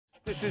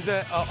This is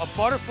a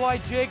butterfly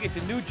jig. It's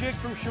a new jig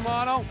from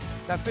Shimano.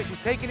 That fish is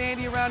taking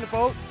Andy around the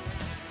boat.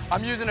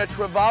 I'm using a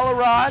trevally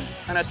rod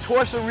and a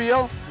torso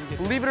reel.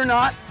 Believe it or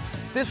not,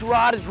 this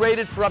rod is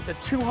rated for up to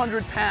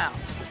 200 pounds.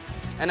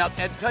 And I'll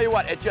tell you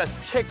what, it just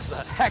kicks the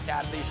heck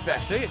out of these fish. I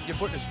see it. You're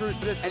putting the screws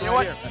to this. And you know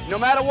what? Here. No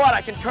matter what,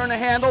 I can turn the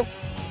handle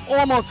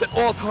almost at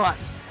all times.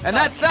 And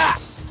that's that.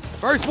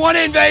 First one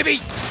in, baby.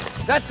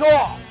 That's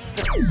all.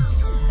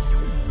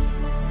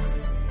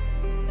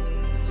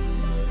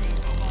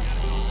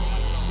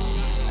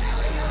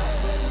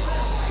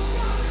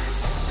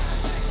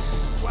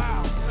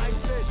 Wow, nice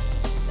fish.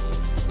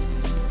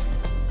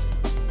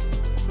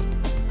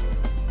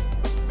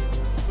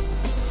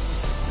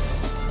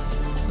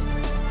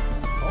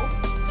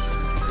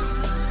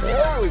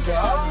 There we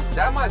go.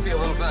 That might be a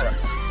little better.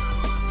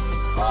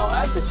 Oh,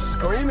 that fish is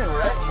screaming,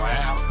 Rick.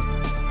 Wow.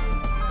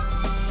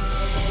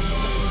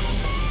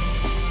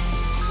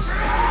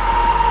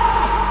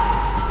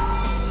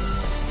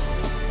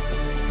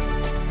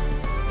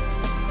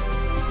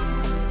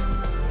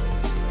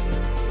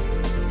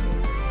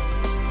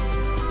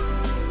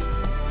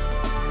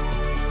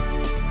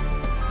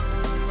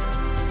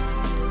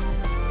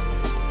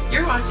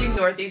 You're watching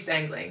Northeast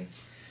Angling.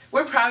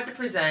 We're proud to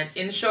present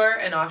inshore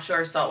and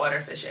offshore saltwater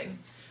fishing.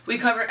 We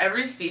cover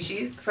every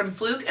species from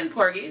fluke and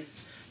porgies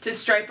to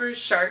stripers,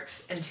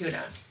 sharks, and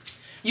tuna.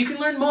 You can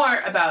learn more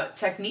about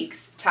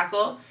techniques,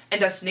 tackle,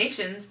 and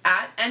destinations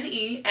at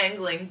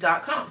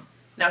neangling.com.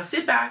 Now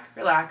sit back,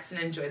 relax, and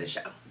enjoy the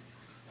show.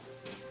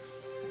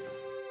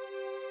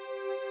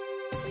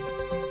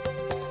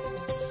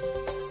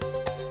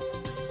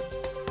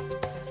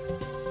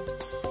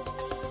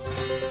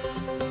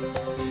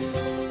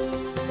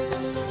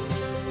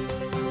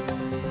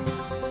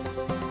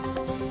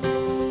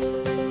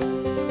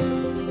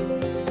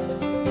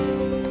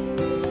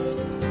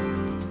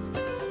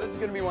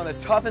 One of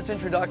the toughest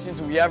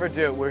introductions we ever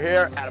do. We're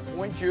here at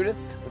Point Judith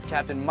with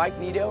Captain Mike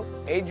Nito,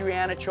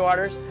 Adriana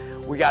Charters.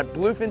 We got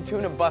Bluefin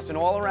Tuna busting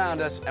all around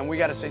us, and we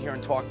got to sit here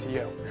and talk to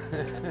you.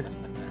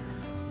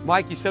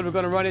 Mike, you said we're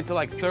going to run into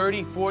like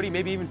 30, 40,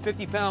 maybe even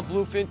 50-pound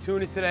bluefin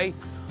tuna today.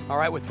 All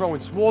right, we're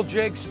throwing small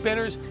jigs,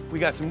 spinners. We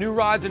got some new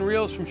rods and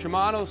reels from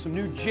Shimano, some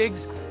new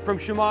jigs from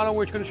Shimano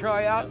we're going to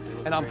try out,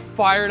 and I'm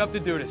fired up to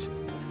do this.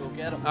 Go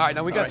get them. All right,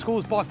 now we got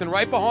schools busting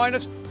right behind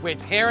us. We're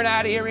tearing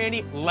out of here,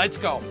 Andy. Let's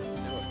go.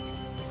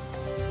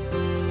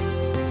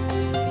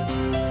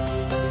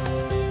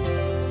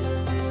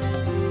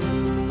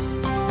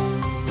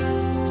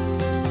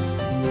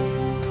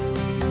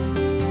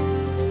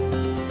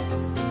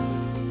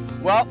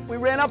 Well, we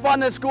ran up on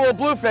this school of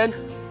bluefin,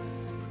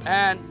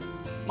 and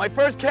my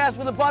first cast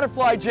with a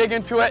butterfly jig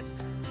into it,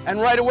 and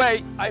right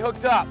away, I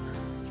hooked up.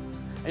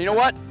 And you know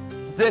what?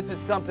 This is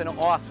something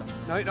awesome.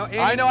 No, Andy.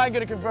 I know I'm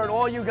going to convert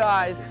all you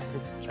guys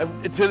to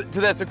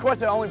this. Of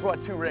course, I only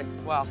brought 2 rigs.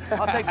 Well,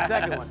 I'll take the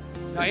second one.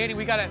 Now, Andy,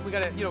 we gotta,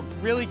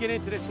 really get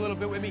into this a little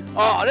bit with me.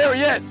 Oh, there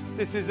he is.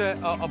 This is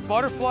a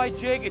butterfly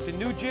jig. It's a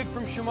new jig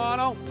from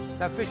Shimano.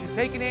 That fish is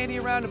taking Andy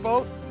around the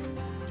boat.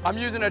 I'm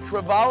using a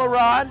trevally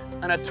rod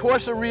and a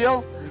torso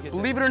reel.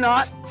 Believe it or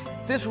not,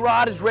 this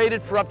rod is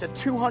rated for up to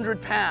 200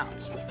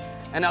 pounds.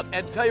 And I'll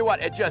tell you what,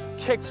 it just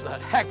kicks the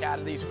heck out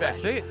of these fish. I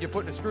see it. You're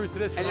putting the screws to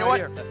this and right you know what?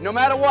 here. No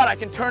matter what, I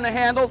can turn the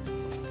handle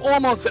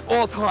almost at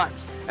all times.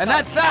 And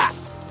that's that.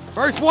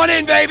 First one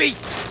in, baby.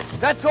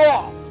 That's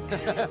all.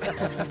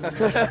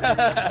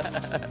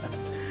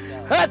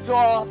 That's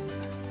all.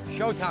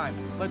 Showtime.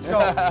 Let's go.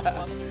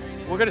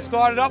 We're going to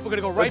start it up. We're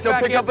going to go right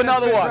back pick up into that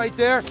another fish one. right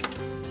there.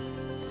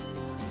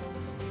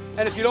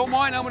 And if you don't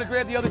mind, I'm going to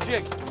grab the other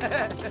jig.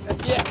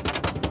 Yeah.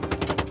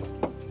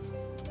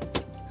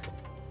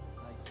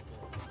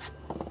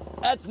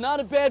 That's not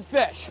a bad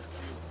fish.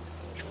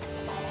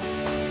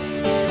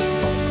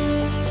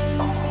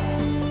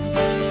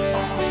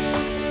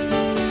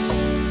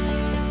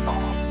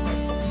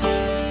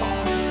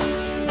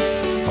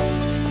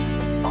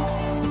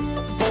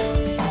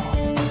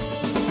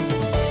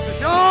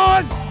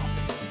 Sean!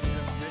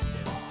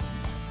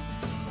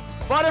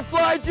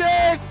 Butterfly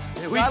jigs!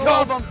 Here we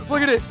go.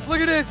 Look at this.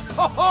 Look at this.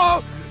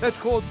 Oh, that's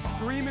called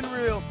screaming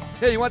reel.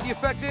 Hey, you want the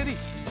effect, Andy?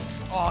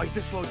 Oh, he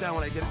just slowed down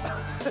when I did it.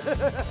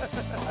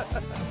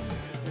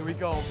 Here we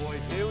go,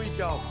 boys. Here we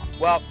go.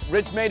 Well,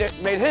 Rich made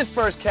his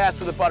first cast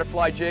with a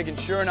butterfly jig, and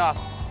sure enough,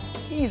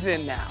 he's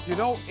in now. You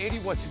know, Andy,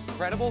 what's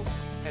incredible?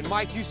 And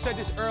Mike, you said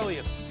this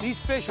earlier. These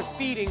fish are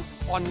feeding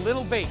on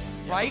little bait,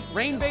 right?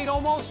 Rain bait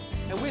almost.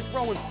 And we're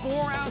throwing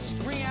 4-ounce,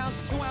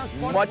 3-ounce, 2-ounce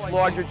butterfly. Much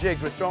larger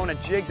jigs. We're throwing a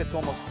jig that's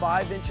almost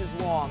 5 inches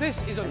long.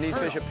 This is and these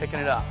fish are picking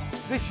it up.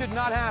 This should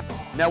not happen.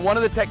 Now, one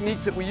of the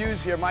techniques that we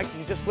use here, Mike,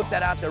 you just flip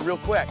that out there real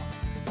quick.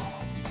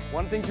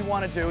 One of the things you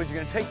want to do is you're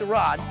going to take the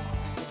rod,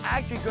 you're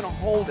actually going to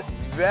hold it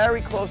very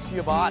close to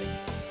your body.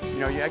 You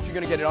know, you're actually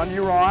going to get it under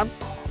your arm,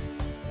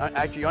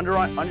 under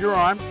your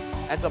arm,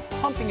 and it's a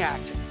pumping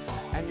action.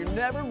 And you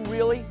never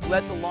really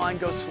let the line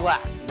go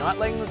slack. You're not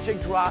letting the jig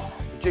drop.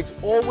 The jig's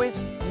always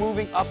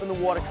moving up in the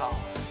water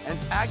column. And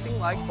it's acting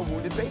like a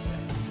wounded bait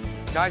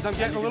fish. Guys, I'm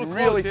getting a little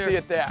close close here. You can really see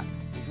it there.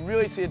 You can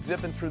really see it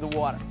zipping through the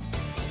water.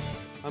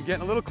 I'm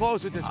getting a little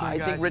close with this one,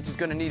 guys. I think Rich is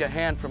going to need a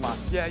hand from us.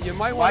 Yeah, you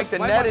might want. Mike, the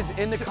net is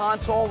in the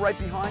console right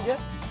behind you.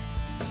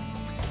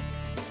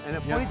 And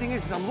the funny thing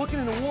is I'm looking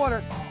in the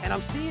water and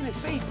I'm seeing this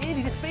bait.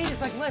 Andy, this bait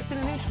is like less than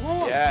an inch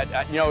long.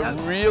 Yeah, you know, it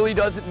really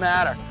doesn't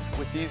matter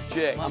with these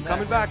jigs. I'm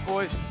coming back,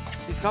 boys.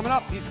 He's coming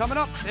up. He's coming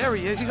up. There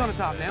he is. He's on the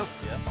top now.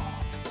 Yeah.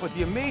 But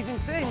the amazing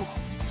thing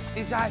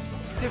is that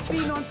they're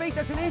feeding on bait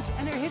that's an inch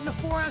and they're hitting a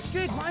 4-ounce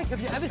jig. Mike, have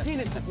you ever seen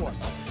it before?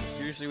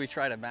 Usually we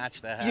try to match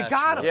that. You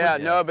got Yeah,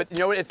 no, but you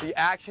know what? It's the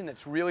action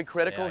that's really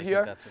critical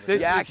here. That's what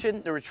the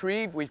action, the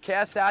retrieve, we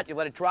cast out, you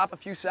let it drop a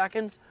few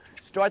seconds,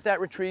 start that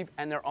retrieve,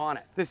 and they're on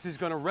it. This is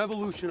going to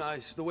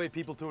revolutionize the way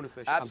people tuna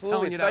fish. Absolutely, I'm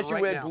telling you that especially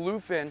right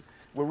with now. bluefin.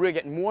 We're really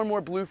getting more and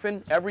more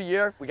bluefin every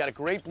year. We got a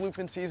great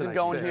bluefin season nice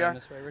going fish. here,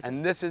 This way, Richard.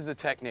 and this is the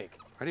technique.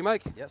 Ready,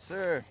 Mike? Yes,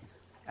 sir.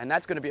 And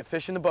that's going to be a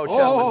fish in the boat,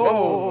 gentlemen.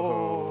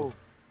 Whoa.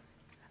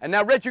 And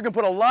now, Rich, you can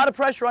put a lot of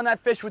pressure on that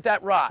fish with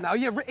that rod. Now,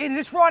 yeah, and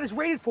this rod is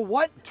rated for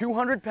what?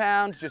 200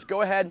 pounds. Just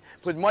go ahead and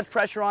put as much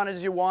pressure on it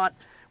as you want.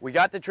 We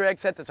got the drag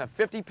set. That's a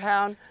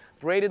 50-pound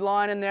braided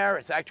line in there.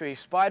 It's actually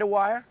spider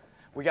wire.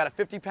 We got a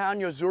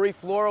 50-pound Yozuri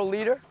fluoro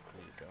leader.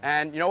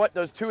 And you know what?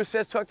 Those 2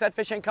 assist hooks, that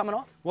fish ain't coming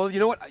off. Well, you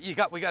know what? You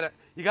got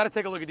to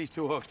take a look at these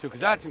 2 hooks too,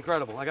 because that's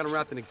incredible. I got them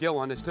wrapped in a gill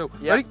on this too.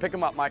 Yeah, Ready? pick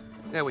them up, Mike.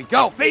 There we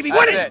go, baby.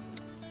 That's Win it.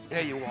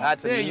 There you are.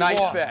 That's there a you nice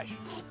are. fish.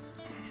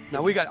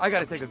 Now I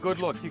got to take a good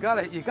look. You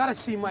gotta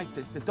see, Mike,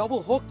 the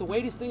double hook, the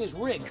way this thing is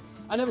rigged.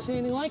 I never seen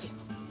anything like it.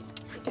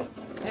 Get it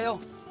by the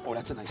tail. Oh,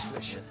 that's a nice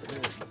fish. Yes,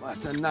 it is.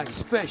 That's a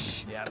nice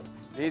fish. Yeah.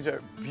 These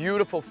are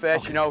beautiful fish.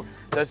 Okay. You know,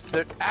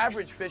 the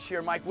average fish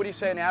here, Mike, what do you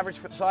say an average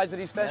size of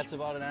these fish? That's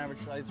about an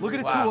average size. Look at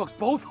the Wow. 2 hooks,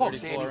 both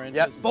hooks, 34 Andy.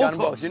 inches. Yep, Both got 'em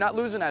hooks. You're not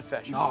losing that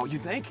fish. No, you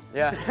think?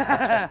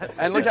 Yeah.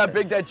 And look how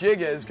big that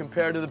jig is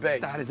compared to the bait.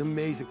 That is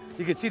amazing.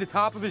 You can see the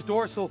top of his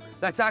dorsal.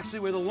 That's actually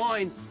where the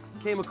line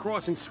came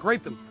across and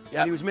scraped him. Yep.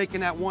 And he was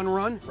making that one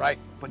run. Right.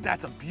 But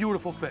that's a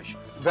beautiful fish.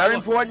 Very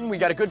Look, important. We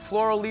got a good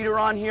fluoro leader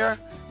on here.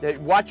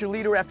 Watch your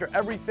leader after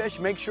every fish.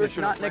 Make sure it's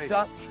sure not they're nicked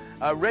up.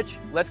 Rich,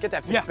 let's get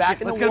that fish Yeah,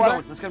 back in let's the get him water.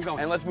 going. Let's get him going.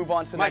 And let's move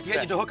on to the Mike, next you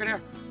fish. got the hooker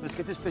there? Let's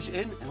get this fish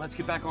in and let's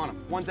get back on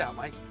him. One's out,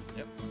 Mike.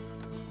 Yep.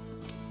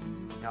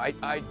 Now,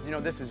 you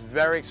know, this is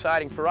very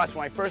exciting for us.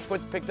 When I first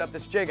picked up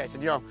this jig, I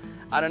said, you know,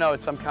 I don't know,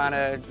 it's some kind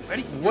of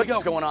Ready? Here we what's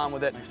go. going on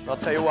with it. But I'll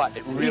tell you what,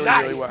 it really, He's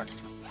out. really works.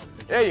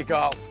 There you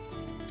go.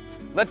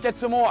 Let's get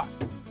some more.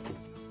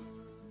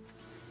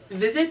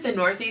 Visit the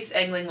Northeast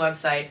Angling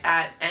website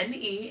at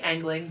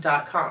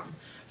neangling.com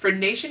for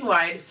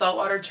nationwide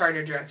saltwater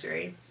charter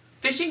directory,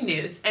 fishing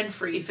news, and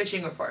free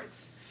fishing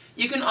reports.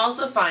 You can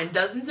also find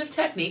dozens of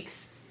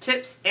techniques,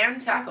 tips, and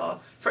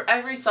tackle for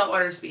every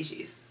saltwater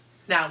species.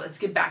 Now let's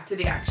get back to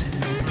the action.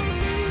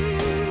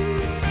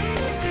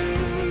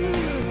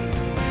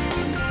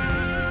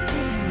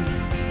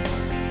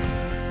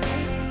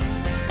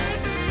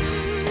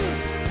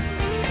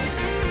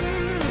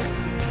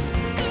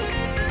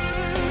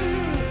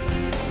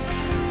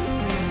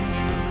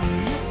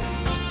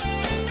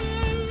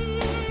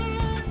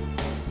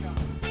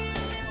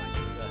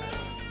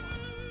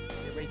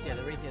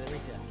 They're right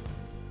there.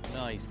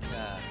 Nice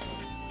catch.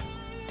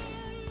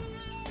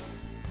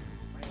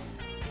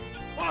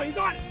 Oh, he's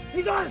on it!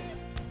 He's on it!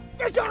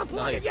 Fish on a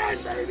plug again,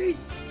 baby!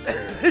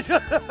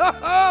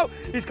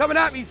 He's coming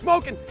at me, he's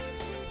smoking.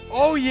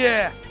 Oh,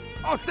 yeah.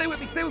 Oh, stay with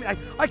me.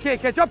 I can't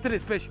catch up to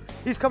this fish.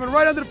 He's coming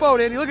right under the boat,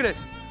 Andy. Look at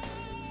this.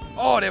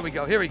 Oh, there we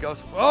go. Here he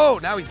goes. Oh,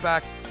 now he's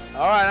back.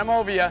 All right, I'm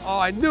over you. Oh,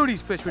 I knew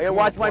these fish would Hey, come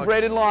watch on my plug.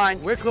 braided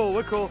line. We're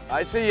cool.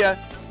 I see ya.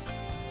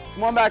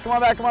 Come on back. All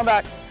You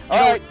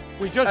know, right.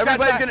 we just got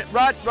Everybody's back.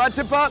 gonna rod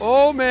tip up.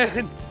 Oh,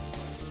 man.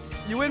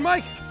 You in,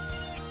 Mike?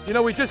 You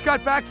know, we just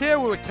got back here.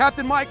 We're with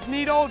Captain Mike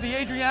Nito, the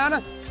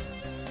Adriana.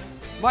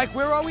 Mike,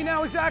 where are we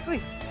now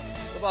exactly?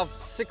 About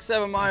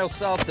 6-7 miles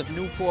south of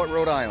Newport,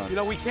 Rhode Island. You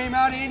know, we came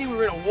out, Andy, we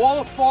were in a wall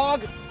of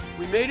fog.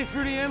 We made it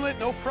through the inlet,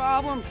 no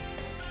problem.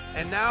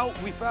 And now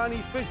we found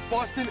these fish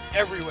busting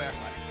everywhere.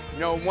 You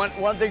know, one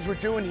of the things we're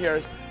doing here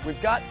is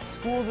we've got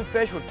schools of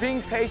fish. We're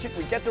being patient.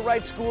 We get the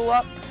right school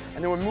up,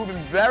 and then we're moving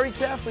very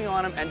carefully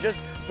on them and just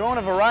throwing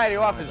a variety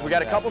of offers. We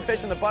got a couple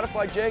fish in the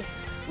butterfly jig.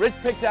 Rich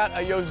picked out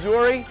a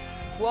Yozuri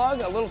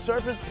plug, a little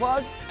surface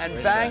plug, and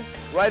bang,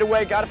 right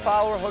away, got a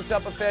follower, hooked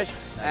up a fish,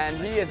 and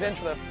he is in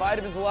for the fight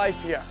of his life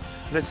here.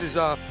 This is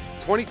a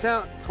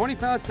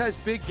 20-pound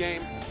test big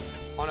game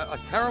on a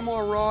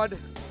Terramar rod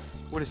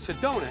with a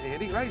Sedona,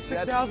 Andy, right?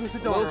 6,000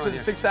 Sedona on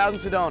here. 6,000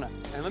 Sedona.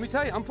 And let me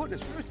tell you, I'm putting a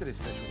screws to this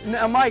fish.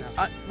 Now, Mike,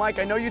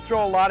 I know you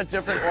throw a lot of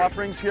different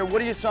offerings here.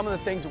 What are some of the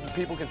things that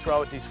people can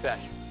throw at these fish?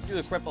 Do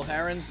the cripple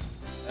herons.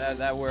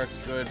 That works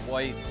good.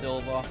 White,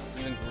 silver,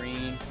 even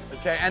green.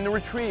 Okay, and the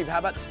retrieve. How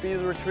about the speed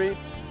of the retrieve?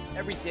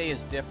 Every day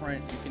is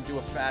different. You can do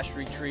a fast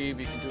retrieve.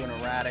 You can do an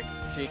erratic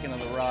shaking of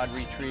the rod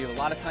retrieve. A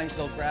lot of times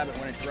they'll grab it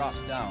when it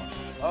drops down.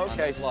 Okay. On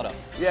the flutter.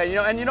 Yeah, you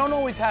know, and you don't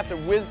always have to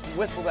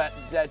whistle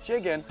that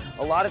jig in.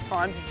 A lot of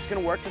times you're just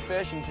going to work the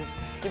fish and just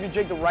give your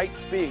jig the right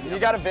speed. And you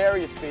got to vary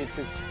your speeds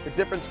because the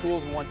different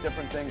schools want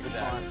different things at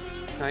times.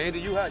 Now,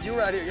 Andy, you were out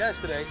here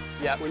yesterday.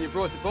 Yeah. When you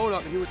brought the boat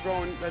up and you were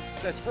throwing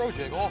that spro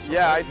jig also.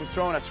 Yeah, right? I was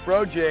throwing a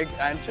spro jig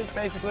and just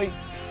basically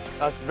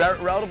a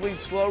relatively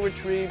slow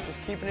retrieve, just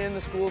keeping it in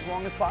the school as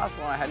long as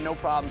possible. And I had no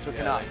problems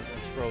hooking up.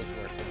 Spros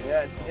work.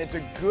 Yeah, it's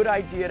a good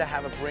idea to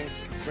have bring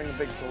a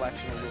big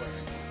selection of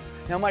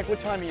lures. Now, Mike,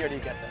 what time of year do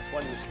you get this?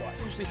 When does it start?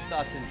 Usually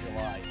starts in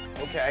July.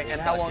 Okay, and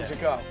how long does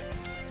it go?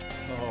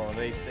 Oh,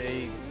 they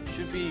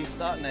should be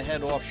starting to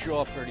head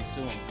offshore pretty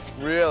soon.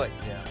 Really?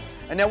 Yeah.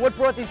 And now, what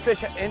brought these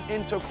fish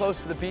in so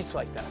close to the beach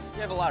like this?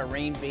 You have a lot of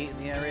rain bait in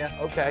the area.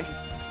 Okay.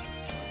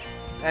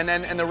 And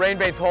the rain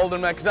bait's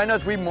holding them, because I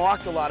noticed we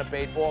marked a lot of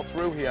bait all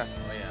through here.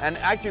 Oh, yeah. And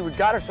actually, we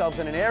got ourselves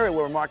in an area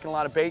where we're marking a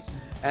lot of bait,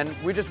 and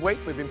we just wait.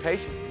 We've been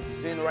patient,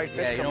 seeing the right fish.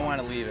 Yeah, you come don't on.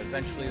 want to leave it.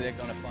 Eventually, they're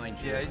going to find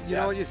you. Yeah, you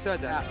know what, you said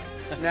that.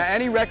 Now,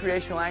 any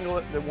recreational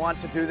angler that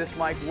wants to do this,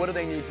 Mike, what do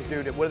they need to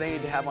do? What do they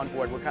need to have on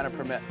board? What kind of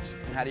permits?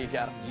 And how do you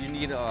get them? You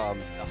need a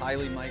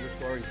highly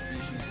migratory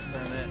species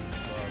permit,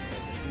 or a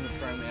tuna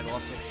permit,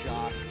 also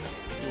shark.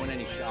 Doing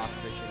any shark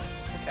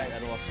fishing. Okay.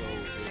 That also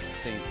is the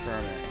same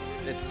permit.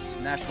 It's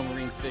National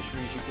Marine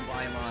Fisheries. You can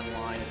buy them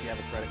online if you have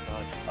a credit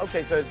card.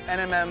 Okay, so it's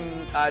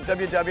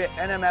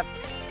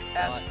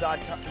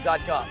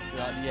www.nmfs.gov.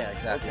 Yeah,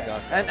 exactly. Okay.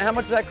 And how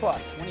much does that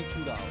cost? $22.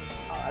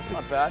 Oh, that's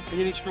not bad.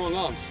 You need strong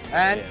arms.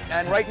 And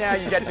right now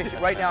you get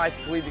to I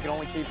believe you can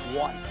only keep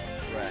one.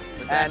 Correct.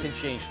 But that And- can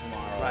change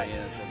tomorrow. Right.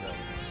 Yeah,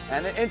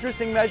 And an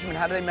interesting measurement.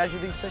 How do they measure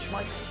these fish,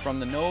 Mike? from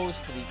the nose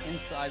to the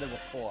inside of the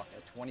fork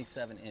at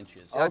 27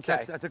 inches. Okay.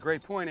 That's a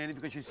great point, Andy,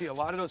 because you see a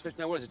lot of those fish.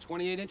 Now, what is it,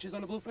 28 inches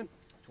on the bluefin?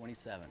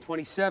 27.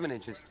 27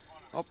 inches.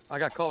 Oh, I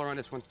got color on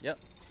this one. Yep.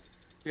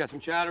 We got some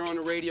chatter on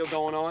the radio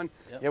going on.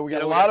 Yeah, we got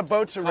You a know, lot of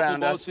boats Couple around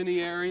boats us. in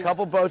the area.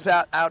 Couple boats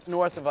out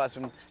north of us,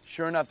 and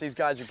sure enough, these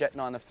guys are getting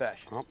on the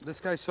fish. Oh, this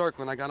guy's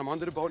circling. I got him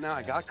under the boat now.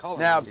 I got color.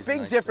 Now, on him.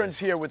 big nice difference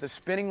here with the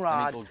spinning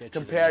rod go get you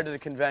compared to the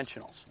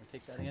conventionals. Wanna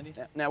take that, Andy?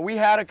 Now, we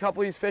had a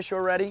couple of these fish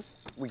already.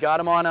 We've got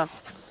them on a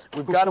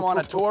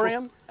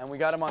torium, and we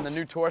got them on the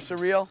new Torsa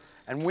reel,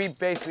 and we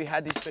basically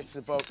had these fish in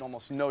the boat in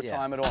almost no Yeah.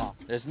 time at all.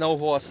 There's no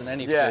horse in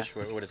any Yeah. fish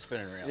with a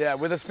spinning reel. Yeah,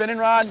 with a spinning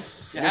rod,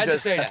 You had to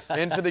say that.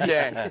 in for the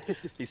game.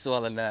 He saw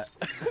the net.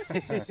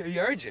 He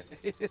heard you.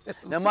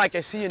 Now, Mike,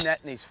 I see you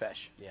netting these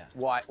fish. Yeah.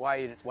 Why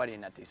do you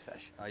net these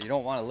fish? You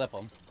don't want to lip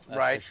them, that's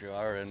Right. for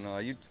sure. And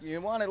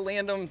you want to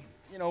land them,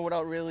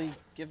 without really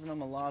giving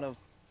them a lot of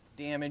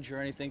damage or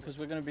anything, because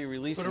we're going to be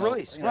releasing Put a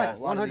release, you know, right,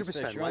 a lot of these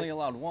 100%, fish. You're only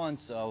allowed one,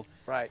 so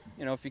Right.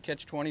 if you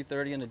catch 20,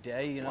 30 in a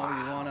day, you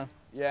want to.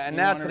 Yeah, and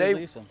you now wanna today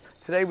release 'em.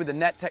 with the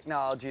net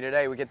technology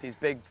today, we get these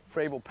big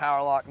Frable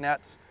power lock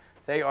nets.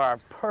 They are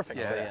perfect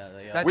for Yeah, this.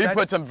 they are. That- We that-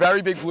 put some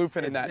very big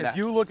bluefin in that If net.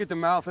 you look at the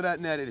mouth of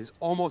that net, it is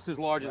almost as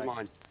large as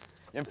mine.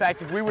 In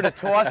fact, if we were to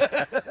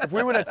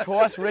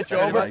toss Rich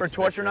over for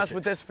torturing us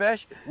with this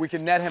fish, we could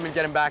net him and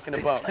get him back in the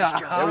boat.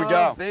 There we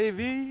go.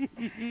 Baby.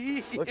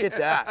 Look at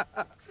that.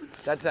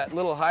 That's that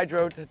little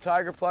hydro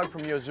tiger plug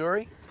from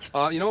Yozuri.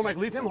 You know what, Mike?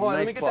 Leave him hard. Let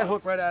Nice me get plug. that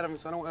hook right out of him,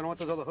 so I don't want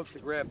those other hooks to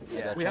grab.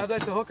 Yeah. We have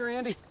that to hooker,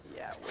 Andy?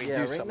 Yeah, we Yeah,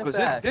 do right in something. the 'Cause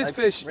back. this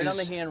fish right on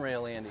the is-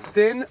 handrail, Andy.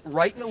 Thin,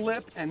 right in the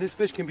lip, and this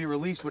fish can be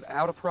released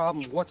without a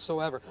problem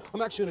whatsoever.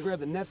 I'm actually gonna grab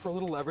the net for a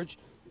little leverage,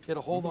 get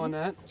a hold on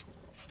that,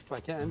 if I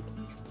can,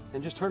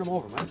 and just turn them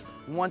over, Mike.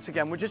 Once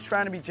again, we're just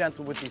trying to be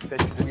gentle with these fish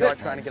because That's we it. are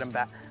trying to get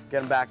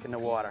them back in the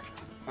water.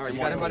 All right, you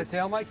got him by the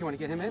tail, Mike? You wanna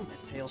get him in?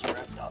 His tail's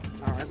wrapped up.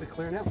 All right, we're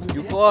clear now.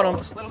 You caught him.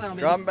 Settle down,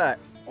 baby. Drop him back.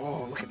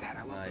 Oh, look at that.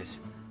 I love Nice.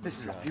 this. This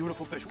is a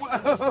beautiful fish. Whoa!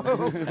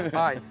 All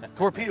right,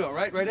 torpedo,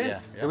 right in? Yeah,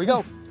 Here we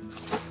go.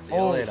 See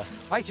you later.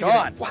 I should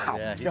God. get wow.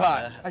 Yeah, he's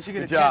God. I should get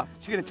Good a job.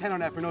 10. Should get a 10 on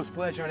that for no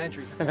splash on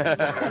entry. All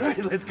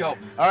right, let's go.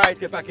 All right,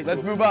 Get back into let's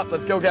it. move up.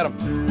 Let's go get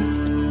them.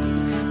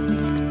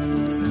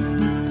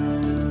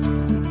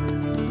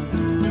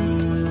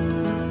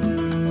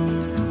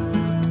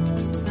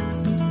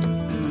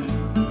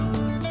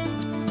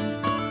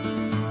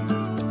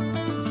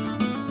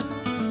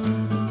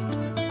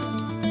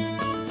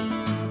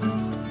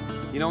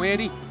 You know,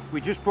 Andy, we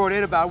just brought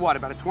in about a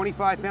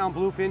 25-pound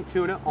bluefin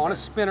tuna on a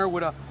spinner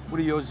with a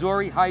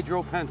Yozuri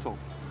hydro pencil.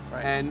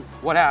 Right. And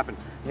what happened?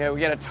 Yeah, we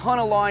get a ton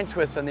of line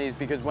twists on these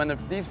because when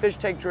these fish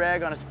take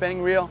drag on a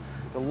spinning reel,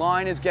 the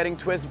line is getting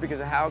twisted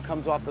because of how it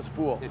comes off the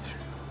spool.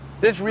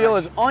 This reel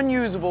is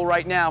unusable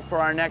right now for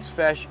our next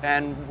fish,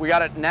 and we got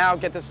to now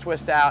get this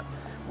twist out.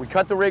 We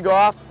cut the rig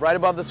off right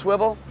above the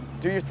swivel.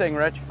 Do your thing,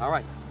 Rich. All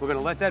right, we're gonna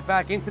let that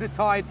back into the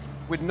tide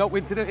with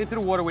into the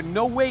water with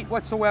no weight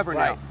whatsoever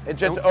Right. now. It's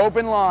just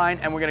open line,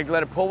 and we're going to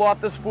let it pull off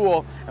the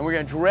spool, and we're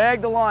going to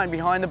drag the line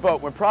behind the boat.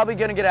 We're probably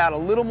going to get out a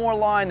little more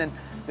line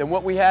than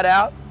what we had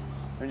out.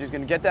 We're just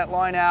going to get that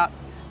line out,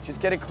 just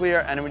get it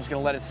clear, and then we're just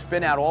going to let it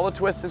spin out. All the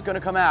twist is going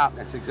to come out.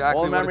 That's exactly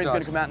All the what it memory is going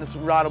does. to come out, and this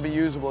rod will be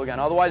usable again.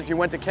 Otherwise, if you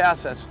went to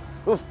cast this,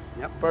 oof,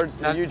 Yep.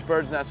 a huge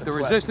bird's nest of The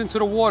twist. resistance of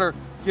the water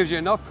gives you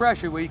enough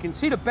pressure where you can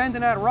see the bend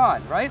in that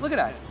rod, right? Look at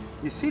that.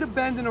 You see the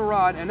bend in the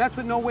rod, and that's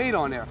with no weight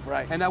on there.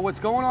 Right. And now what's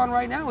going on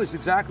right now is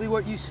exactly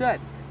what you said.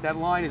 That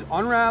line is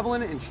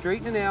unraveling and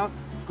straightening out,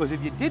 because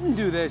if you didn't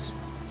do this,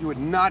 you would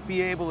not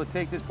be able to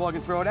take this plug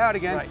and throw it out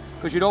again, Right.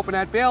 because you'd open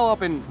that bail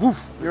up and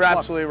woof. You're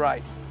absolutely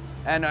right.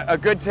 And a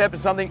good tip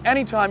is something,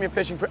 anytime you're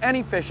fishing for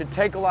any fish that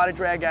take a lot of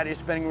drag out of your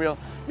spinning reel,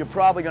 you're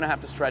probably going to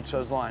have to stretch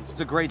those lines. It's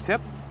a great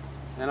tip,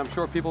 and I'm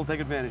sure people will take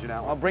advantage of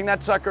that one. I'll bring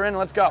that sucker in and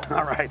let's go.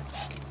 All right.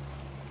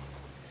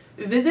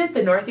 Visit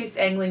the Northeast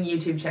Angling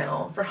YouTube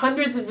channel for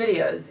hundreds of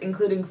videos,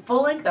 including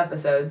full-length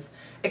episodes,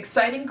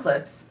 exciting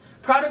clips,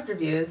 product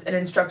reviews, and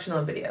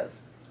instructional videos.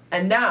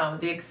 And now,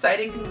 the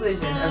exciting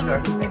conclusion of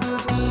Northeast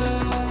Angling.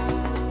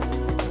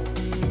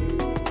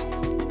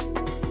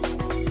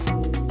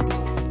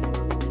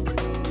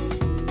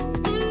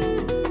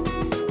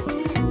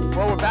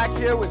 Well, we're back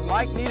here with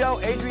Mike Nito,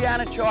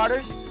 Adriana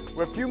Charters.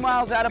 We're a few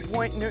miles out of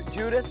Point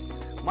Judith.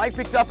 Mike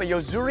picked up a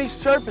Yozuri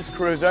surface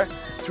cruiser,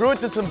 threw it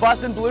to some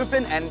busting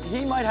bluefin, and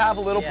he might have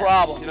a little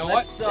problem. You know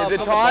what? Is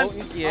it time?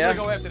 Yeah. I'm gonna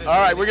go after this. All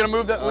right, we're gonna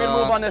move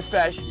on this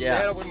fish. Yeah.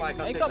 Head up with Mike.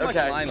 Ain't got much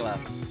Okay. line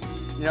left.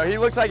 You know, he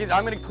looks like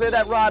I'm gonna clear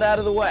that rod out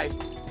of the way.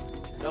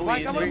 Now,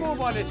 Mike, I'm gonna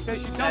move on this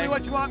fish. You tell me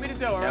what you want me to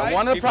do, all right? Now,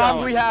 one of the Keep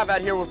problems going. we have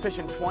out here, we're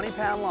fishing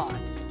 20-pound line.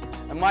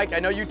 And Mike, I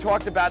know you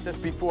talked about this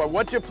before.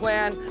 What's your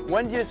plan?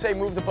 When do you say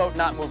move the boat,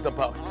 not move the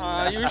boat?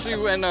 Usually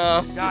when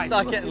you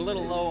start getting a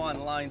little low on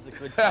line's a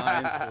good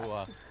time to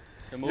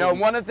move. You know,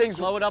 one of the things.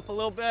 Slow it up a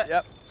little bit.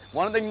 Yep.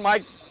 One of the things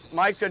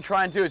Mike's gonna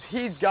try and do is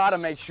he's got to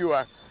make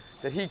sure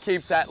that he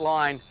keeps that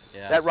line,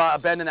 that rod,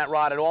 bending that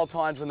rod at all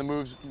times when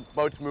the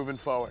boat's moving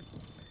forward.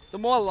 The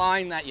more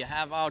line that you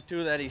have out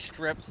too that he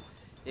strips,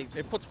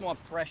 it puts more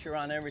pressure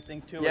on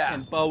everything too. Yeah. It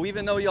can bow.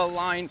 Even though your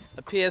line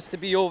appears to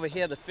be over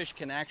here, the fish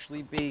can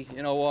actually be,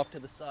 you know, off to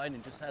the side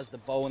and just has the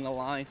bow in the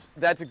line.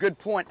 That's a good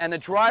point. And the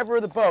driver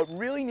of the boat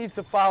really needs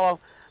to follow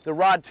the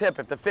rod tip.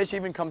 If the fish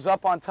even comes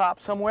up on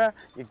top somewhere,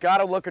 you got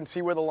to look and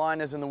see where the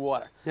line is in the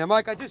water. Yeah,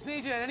 Mike, I just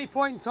need you at any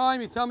point in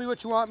time, you tell me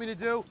what you want me to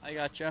do. I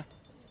got you.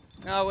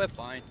 No, we're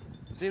fine.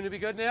 Seem to be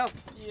good now?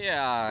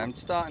 Yeah, I'm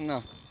starting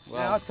to. Well,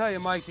 Yeah, I'll tell you,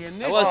 Mike, the I was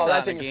initial, that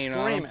starting thing to is gain on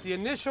screaming. him. the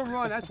initial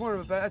run,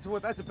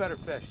 that's a better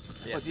fish.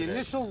 Yes, But the it is.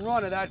 initial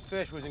run of that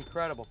fish was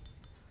incredible.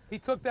 He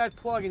took that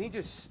plug and he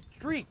just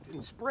streaked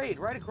and sprayed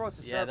right across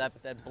the Yeah, surface.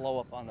 that blow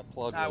up on the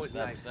plug. That was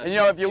nice. And you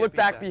know, if you Can't look beat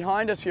back that.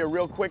 behind us here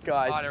real quick,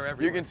 guys, Oh, they're you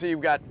everywhere. can see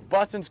you've got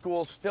busting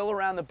schools still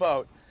around the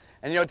boat.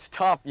 And you know, it's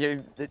tough. You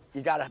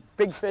got a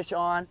big fish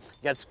on,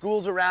 you got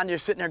schools around, you're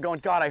sitting there going,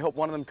 God, I hope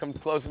one of them comes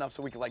close enough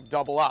so we can like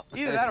double up.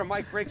 Either that or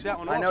Mike breaks that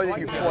one off. I know so that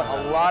you can-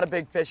 caught a lot of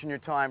big fish in your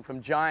time,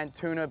 from giant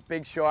tuna,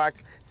 big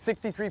sharks,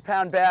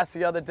 63-pound bass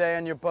the other day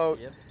on your boat.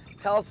 Yep.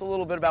 Tell us a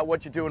little bit about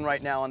what you're doing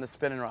right now on the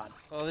spinning rod.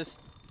 Well, this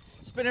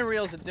spinning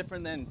reels are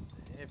different than,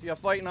 if you're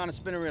fighting on a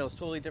spinning reel, it's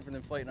totally different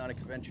than fighting on a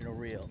conventional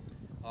reel.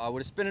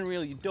 With a spinning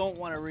reel, you don't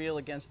want to reel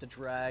against the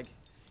drag.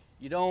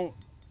 You don't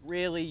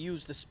really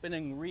use the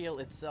spinning reel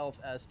itself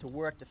as to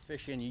work the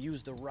fish in. You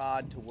use the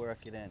rod to work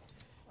it in.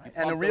 You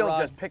And the pump reel is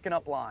rod. just picking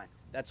up line.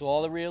 That's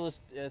all the reel is.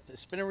 The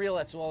spinning reel,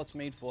 that's all it's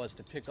made for, is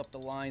to pick up the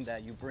line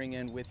that you bring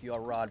in with your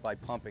rod by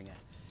pumping it.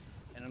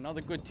 And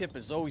another good tip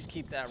is always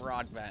keep that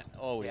rod bent,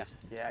 always.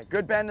 Yeah,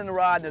 good bend in the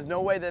rod. There's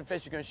no way that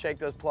fish are going to shake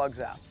those plugs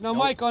out. Now,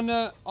 Mike, on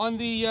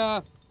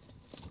the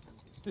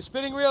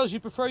spinning reels, you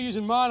prefer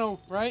using mono,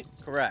 right?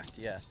 Correct,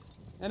 yes.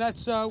 And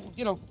that's,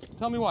 you know,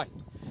 tell me why.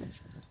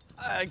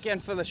 Again,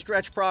 for the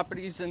stretch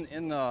properties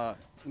in the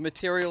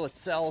material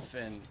itself,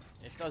 and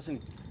it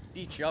doesn't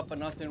beat you up or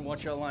nothing.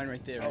 Watch your line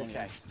right there.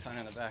 Okay. Kind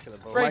of in the back of the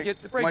boat. Braid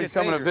the braid Mike's gets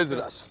coming to dangerous, visit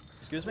too. us.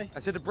 Excuse me? I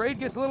said the braid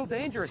gets a little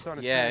dangerous on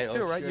the Yeah, spinners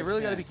too, oh, right? sure, You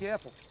really got to yeah. be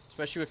careful.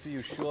 Especially if you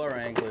use shore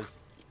anglers.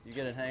 You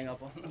get it hang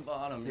up on the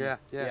bottom. Yeah,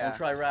 yeah. Don't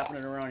try wrapping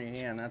it around your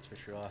hand, that's for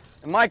sure.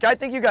 And Mike, I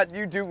think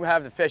you do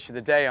have the fish of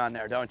the day on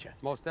there, don't you?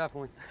 Most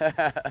definitely.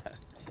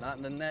 It's not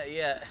in the net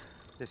yet.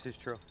 This is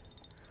true.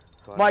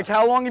 But, Mike,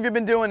 how long have you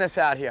been doing this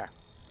out here?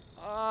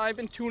 I've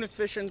been tuna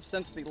fishing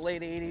since the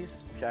late 80s.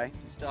 Okay.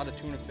 We started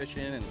tuna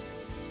fishing, and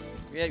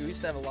we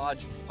used to have a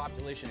large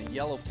population of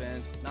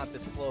yellowfin, not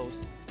this close,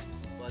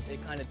 but they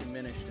kind of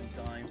diminished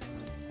in time.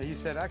 and you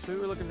said, actually,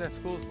 we were looking at that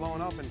schools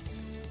blowing up, and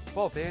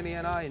both Andy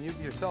and I, and you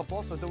yourself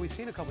also, though we've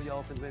seen a couple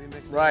yellowfins maybe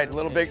mixed in Right, there. a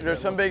little big. There's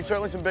some big,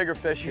 certainly some bigger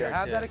fish Do you here.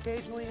 have that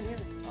occasionally in here?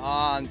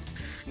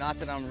 Not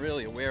that I'm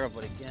really aware of,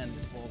 but again,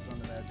 it falls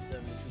under that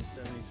 72,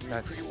 73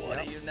 That's-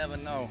 pre-water. yep. You never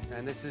know.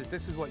 And this is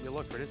what you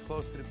look for. It's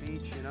close to the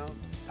beach, you know.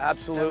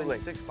 Absolutely.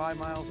 7, 6, 5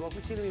 miles off.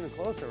 We've seen them even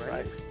closer, right?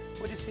 Right.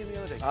 What did you see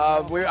the other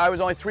day? I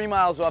was only 3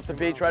 miles off the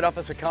beach, right off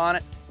of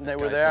Secaunet, and they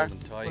were there.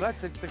 Well, that's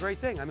the great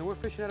thing. I mean, we're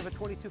fishing out of a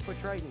 22-foot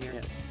Triton here.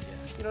 Yeah.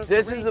 You know,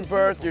 This the is the range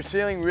birth. You're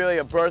seeing really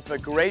a birth of a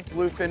great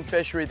bluefin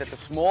fishery that the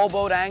small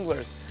boat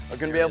anglers are going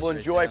to be There it able to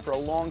is right enjoy there. for a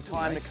long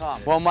time Nice to come.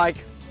 fish. Well,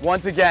 Mike,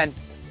 once again,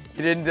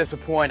 you didn't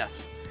disappoint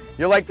us.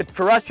 You're like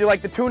for us, you're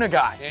like the tuna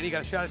guy. Andy, you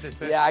got a shot at this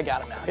fish. Yeah, I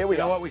got him now. Here we You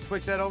know go. what? We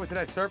switched that over to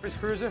that surface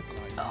cruiser.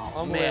 Oh,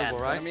 Unbelievable,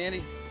 man. right?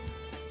 Andy?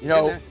 You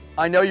know, there.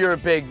 I know you're a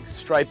big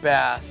striped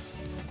bass,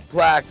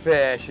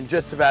 blackfish, and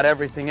just about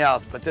everything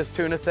else, but this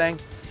tuna thing,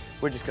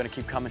 we're just going to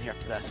keep coming here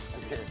for this.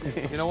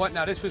 You know what?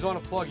 Now, this was on a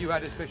plug. You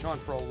had this fish on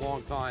for a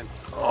long time.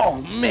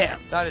 Oh, man.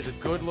 That is a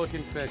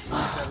good-looking fish,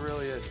 Mike. That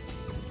really is.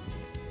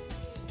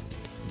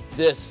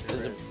 This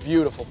is a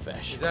beautiful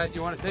fish. Is that,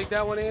 you want to take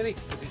that one, Andy?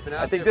 Because he's been out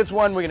I think there. this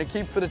one we're going to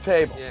keep for the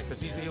table. Yeah,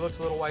 because he looks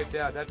a little wiped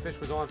out. That fish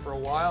was on for a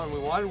while, and we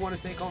wanted one to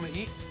take home to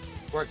eat.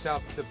 Works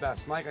out the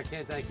best. Mike, I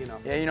can't thank you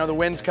enough. Yeah, you know, the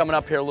wind's coming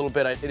up here a little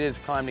bit. It is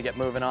time to get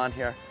moving on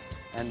here.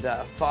 And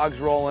fog's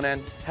rolling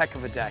in. Heck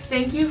of a day.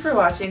 Thank you for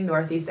watching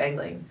Northeast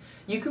Angling.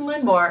 You can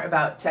learn more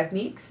about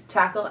techniques,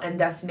 tackle, and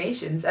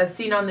destinations as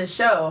seen on this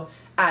show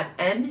at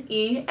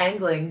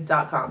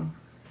neangling.com.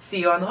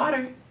 See you on the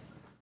water.